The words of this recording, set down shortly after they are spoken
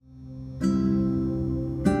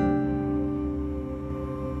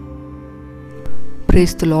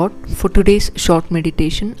Praise the Lord. For today's short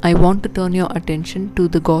meditation, I want to turn your attention to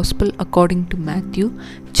the Gospel according to Matthew,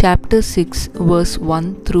 chapter 6, verse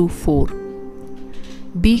 1 through 4.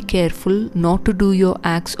 Be careful not to do your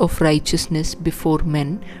acts of righteousness before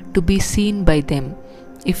men to be seen by them.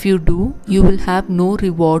 If you do, you will have no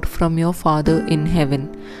reward from your Father in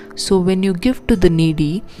heaven. So when you give to the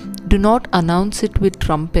needy, do not announce it with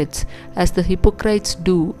trumpets, as the hypocrites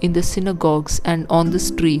do in the synagogues and on the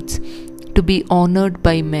streets, to be honored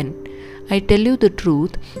by men. I tell you the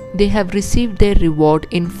truth, they have received their reward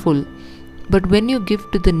in full. But when you give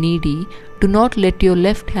to the needy, do not let your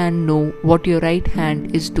left hand know what your right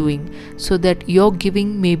hand is doing, so that your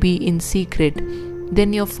giving may be in secret.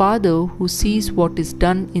 Then your Father, who sees what is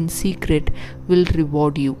done in secret, will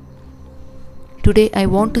reward you. Today I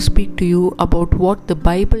want to speak to you about what the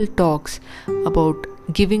Bible talks about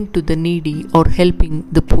giving to the needy or helping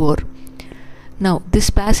the poor. Now, this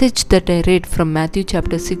passage that I read from Matthew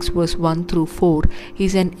chapter 6 verse 1 through 4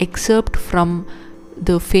 is an excerpt from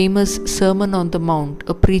the famous Sermon on the Mount,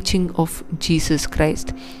 a preaching of Jesus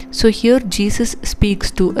Christ. So here Jesus speaks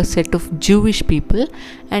to a set of Jewish people,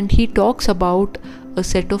 and he talks about a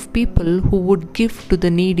set of people who would give to the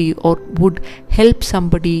needy or would help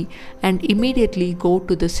somebody and immediately go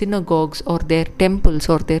to the synagogues or their temples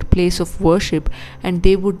or their place of worship, and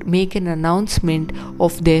they would make an announcement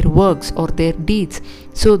of their works or their deeds.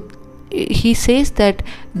 So he says that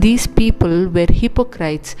these people were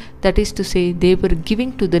hypocrites, that is to say, they were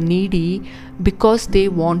giving to the needy because they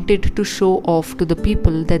wanted to show off to the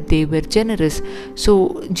people that they were generous.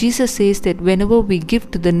 So Jesus says that whenever we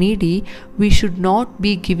give to the needy, we should not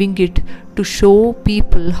be giving it to show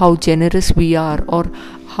people how generous we are or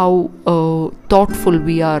how thoughtful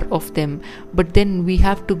we are of them, but then we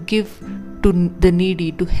have to give to the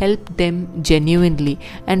needy to help them genuinely.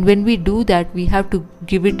 And when we do that, we have to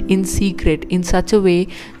give it in secret, in such a way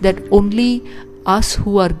that only us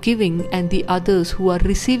who are giving and the others who are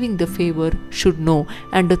receiving the favor should know,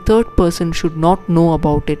 and the third person should not know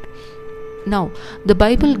about it. Now, the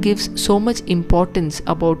Bible gives so much importance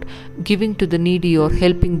about giving to the needy or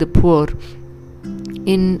helping the poor.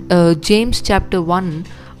 In James chapter 1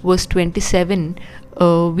 verse 27,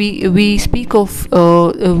 we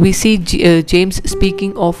see James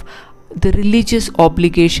speaking of the religious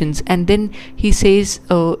obligations, and then he says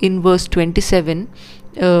in verse 27,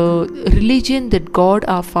 religion that God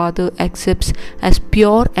our Father accepts as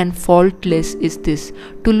pure and faultless is this: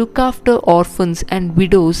 to look after orphans and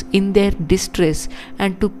widows in their distress,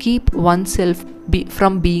 and to keep oneself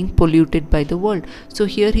from being polluted by the world. So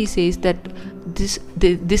here he says that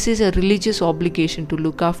this is a religious obligation to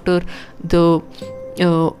look after the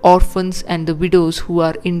orphans and the widows who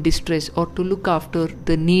are in distress, or to look after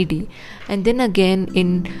the needy. And then again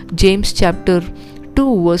in James chapter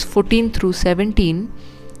 2 verse 14 through 17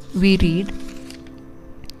 we read,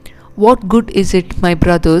 "What good is it, my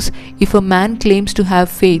brothers, if a man claims to have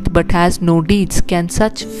faith but has no deeds? Can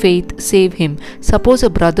such faith save him? Suppose a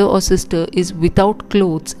brother or sister is without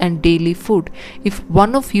clothes and daily food. If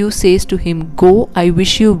one of you says to him, 'Go, I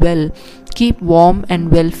wish you well, keep warm and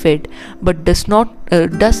well fed,' but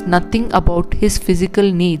does nothing about his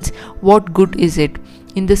physical needs, what good is it?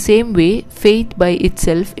 In the same way, faith by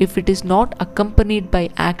itself, if it is not accompanied by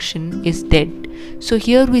action, is dead." So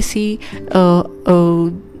here we see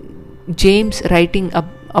James writing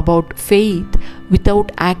about faith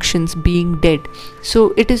without actions being dead. So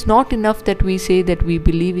it is not enough that we say that we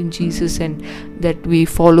believe in Jesus and that we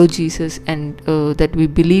follow Jesus and that we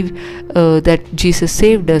believe that Jesus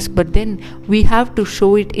saved us, but then we have to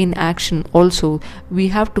show it in action also. We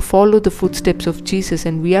have to follow the footsteps of Jesus,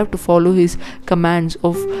 and we have to follow his commands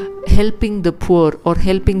of helping the poor or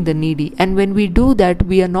helping the needy. And when we do that,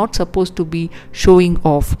 we are not supposed to be showing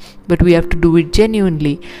off, but we have to do it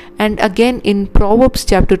genuinely. And again in Proverbs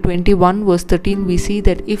chapter 21 verse 13 we see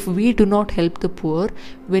that if we do not help the poor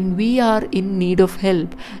when we are in need of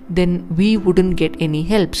help, then we wouldn't get any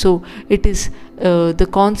help. So it is the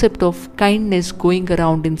concept of kindness going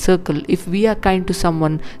around in circle. If we are kind to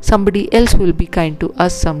someone, somebody else will be kind to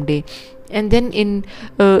us someday. And then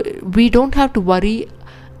we don't have to worry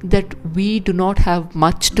that we do not have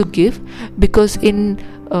much to give, because in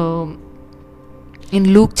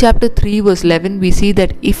Luke chapter 3 verse 11 we see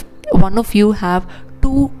that if one of you have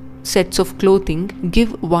 2 sets of clothing,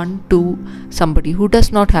 give one to somebody who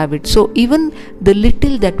does not have it. So even the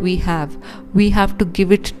little that we have to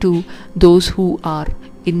give it to those who are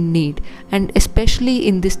in need. And especially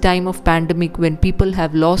in this time of pandemic, when people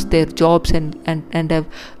have lost their jobs and have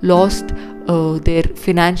lost their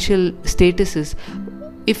financial statuses,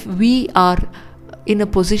 if we are in a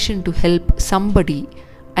position to help somebody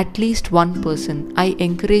at least one person. I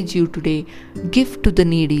encourage you today, give to the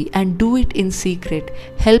needy and do it in secret.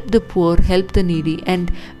 Help the poor, help the needy,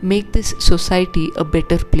 and make this society a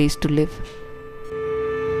better place to live.